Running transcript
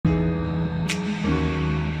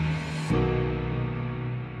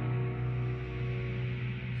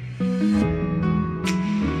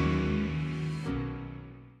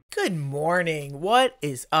morning. What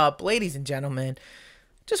is up, ladies and gentlemen?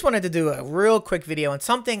 Just wanted to do a real quick video on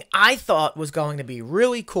something I thought was going to be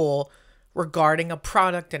really cool regarding a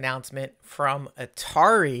product announcement from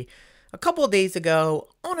Atari. A couple of days ago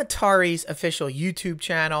on Atari's official YouTube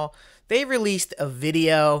channel, they released a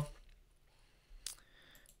video,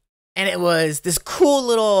 and it was this cool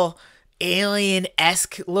little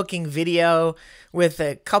alien-esque looking video with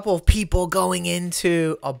a couple of people going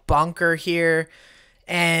into a bunker here,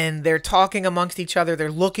 and they're talking amongst each other.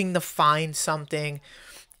 They're looking to find something,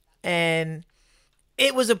 and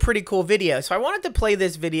it was a pretty cool video. So I wanted to play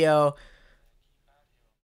this video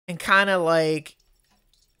and kind of like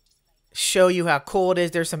show you how cool it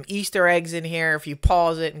is. There's some Easter eggs in here if you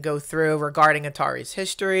pause it and go through regarding Atari's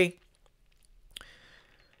history.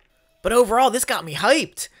 But overall, this got me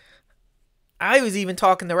hyped. I was even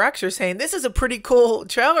talking to Rexer saying, this is a pretty cool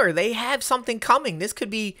trailer. They have something coming. This could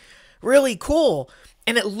be really cool.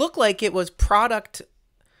 And it looked like it was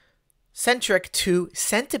product-centric to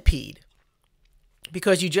Centipede,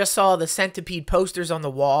 because you just saw the Centipede posters on the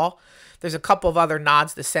wall. There's a couple of other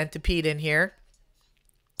nods to Centipede in here.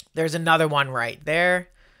 There's another one right there.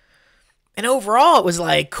 And overall, it was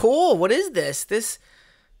like, cool. What is this? This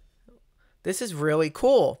is really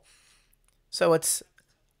cool. So it's...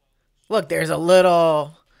 Look, there's a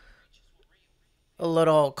little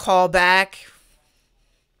callback.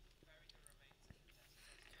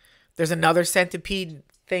 There's another Centipede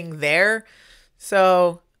thing there.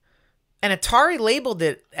 So, and Atari labeled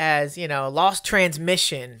it as, you know, lost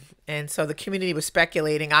transmission. And so the community was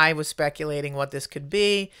speculating. I was speculating what this could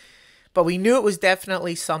be. But we knew it was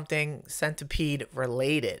definitely something Centipede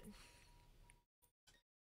related.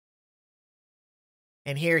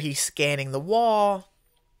 And here he's scanning the wall.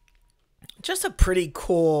 Just a pretty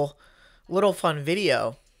cool little fun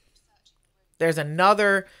video. There's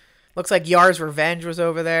another, looks like Yar's Revenge was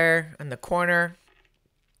over there in the corner.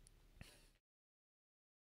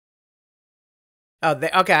 Oh,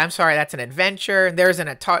 okay, I'm sorry, that's an adventure. There's an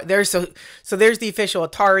Atari, so there's the official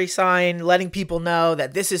Atari sign letting people know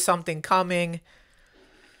that this is something coming.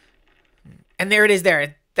 And there it is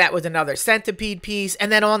there. That was another Centipede piece.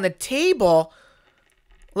 And then on the table,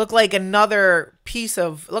 looked like another piece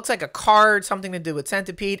of, looks like a card, something to do with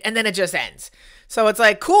Centipede, and then it just ends. So it's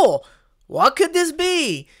like, cool, what could this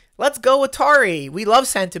be? Let's go Atari. We love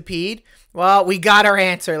Centipede. Well, we got our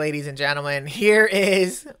answer, ladies and gentlemen. Here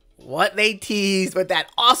is what they teased with that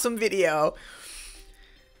awesome video.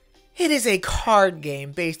 It is a card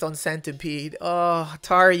game based on Centipede. Oh,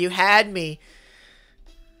 Atari, you had me.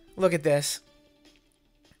 Look at this.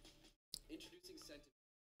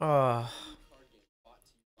 Oh.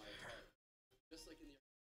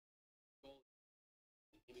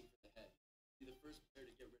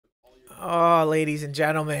 Oh, ladies and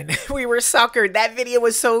gentlemen, we were suckered. That video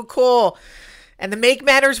was so cool. And to make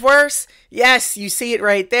matters worse, yes, you see it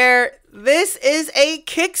right there. This is a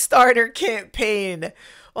Kickstarter campaign.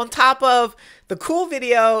 On top of the cool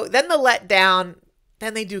video, then the letdown,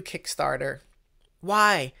 then they do Kickstarter.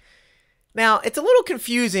 Why? Now, it's a little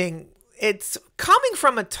confusing. It's coming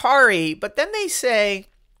from Atari, but then they say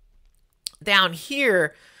down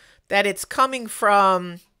here that it's coming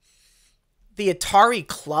from the Atari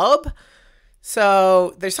Club.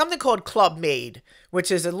 So there's something called Club Made,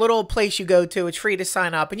 which is a little place you go to. It's free to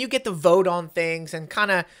sign up, and you get to vote on things, and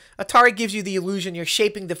kind of Atari gives you the illusion you're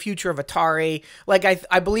shaping the future of Atari. Like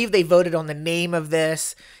I believe they voted on the name of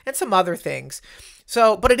this and some other things.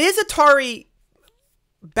 So, but it is Atari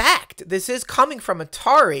backed. This is coming from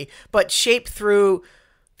Atari, but shaped through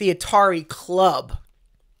the Atari Club.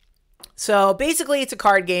 So basically it's a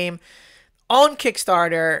card game on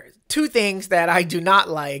Kickstarter. Two things that I do not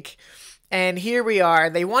like. And here we are.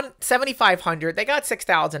 They won $7,500. They got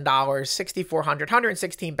 $6,000, $6,400,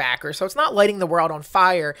 116 backers. So it's not lighting the world on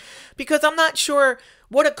fire, because I'm not sure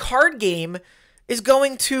what a card game is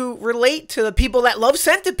going to relate to the people that love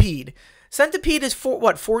Centipede. Centipede is,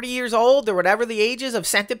 40 years old or whatever the age is of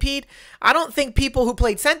Centipede. I don't think people who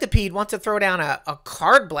played Centipede want to throw down a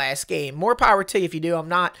card blast game. More power to you if you do. I'm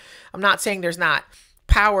not saying there's not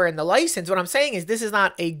power in the license. What I'm saying is this is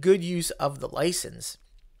not a good use of the license.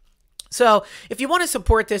 So if you want to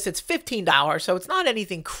support this, it's $15, so it's not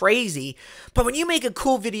anything crazy. But when you make a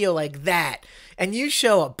cool video like that, and you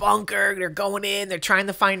show a bunker, they're going in, they're trying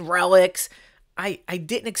to find relics, I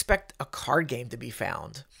didn't expect a card game to be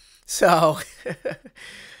found. So,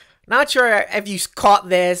 not sure if you caught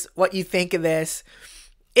this, what you think of this.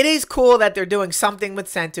 It is cool that they're doing something with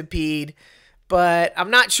Centipede, but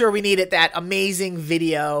I'm not sure we needed that amazing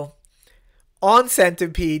video on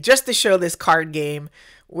Centipede just to show this card game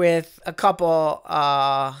with a couple,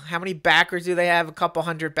 how many backers do they have? A couple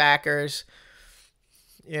hundred backers.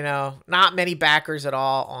 You know, not many backers at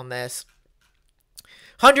all on this.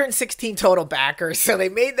 116 total backers. So they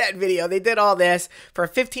made that video. They did all this for a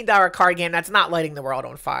 $15 card game that's not lighting the world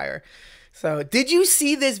on fire. So did you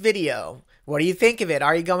see this video? What do you think of it?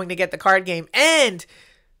 Are you going to get the card game? And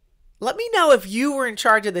let me know if you were in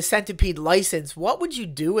charge of the Centipede license. What would you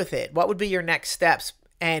do with it? What would be your next steps?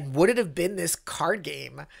 And would it have been this card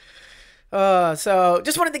game? So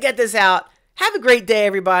just wanted to get this out. Have a great day,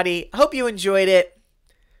 everybody. Hope you enjoyed it.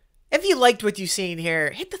 If you liked what you've seen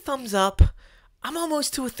here, hit the thumbs up. I'm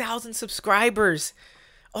almost to 1,000 subscribers.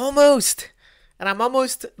 Almost. And I'm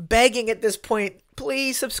almost begging at this point.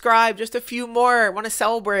 Please subscribe. Just a few more. I want to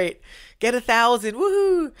celebrate. Get 1,000.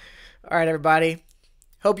 Woohoo. All right, everybody.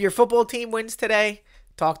 Hope your football team wins today.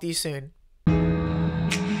 Talk to you soon.